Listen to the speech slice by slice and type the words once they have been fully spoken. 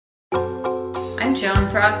I'm Joan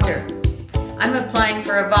Procter. I'm applying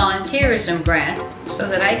for a volunteerism grant so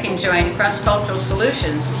that I can join Cross-Cultural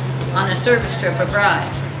Solutions on a service trip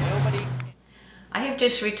abroad. I have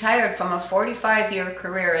just retired from a 45-year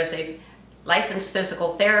career as a licensed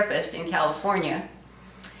physical therapist in California,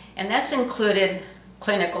 and that's included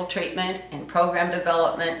clinical treatment and program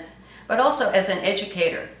development, but also as an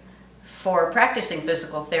educator for practicing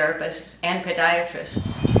physical therapists and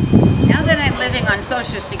podiatrists. Now that I'm living on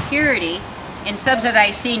Social Security in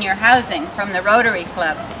subsidized senior housing from the Rotary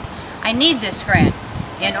Club, I need this grant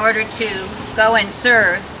in order to go and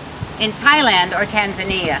serve in Thailand or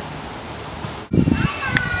Tanzania.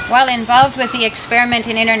 While involved with the experiment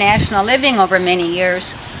in international living over many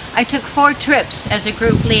years, I took 4 trips as a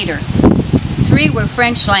group leader. 3 were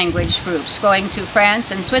French language groups going to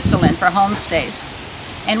France and Switzerland for homestays,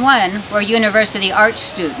 and 1 were university art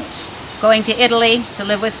students going to Italy to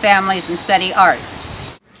live with families and study art.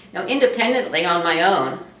 Now, independently on my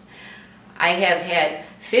own, I have had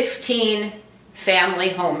 15 family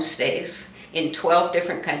homestays in 12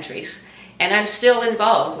 different countries, and I'm still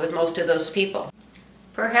involved with most of those people.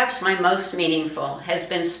 Perhaps my most meaningful has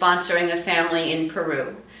been sponsoring a family in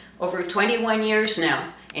Peru, over 21 years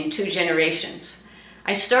now, in 2 generations.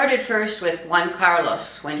 I started first with Juan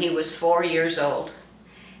Carlos when he was 4 years old,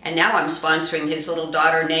 and now I'm sponsoring his little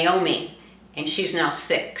daughter Naomi, and she's now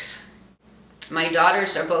 6. My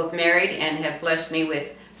daughters are both married and have blessed me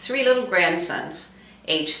with 3 little grandsons,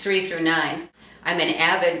 aged 3 through 9. I'm an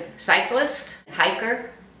avid cyclist,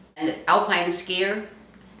 hiker, and alpine skier,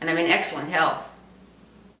 and I'm in excellent health.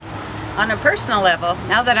 On a personal level,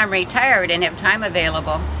 now that I'm retired and have time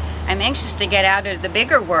available, I'm anxious to get out into the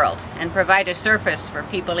bigger world and provide a service for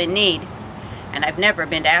people in need. And I've never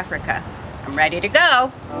been to Africa. I'm ready to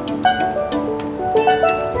go.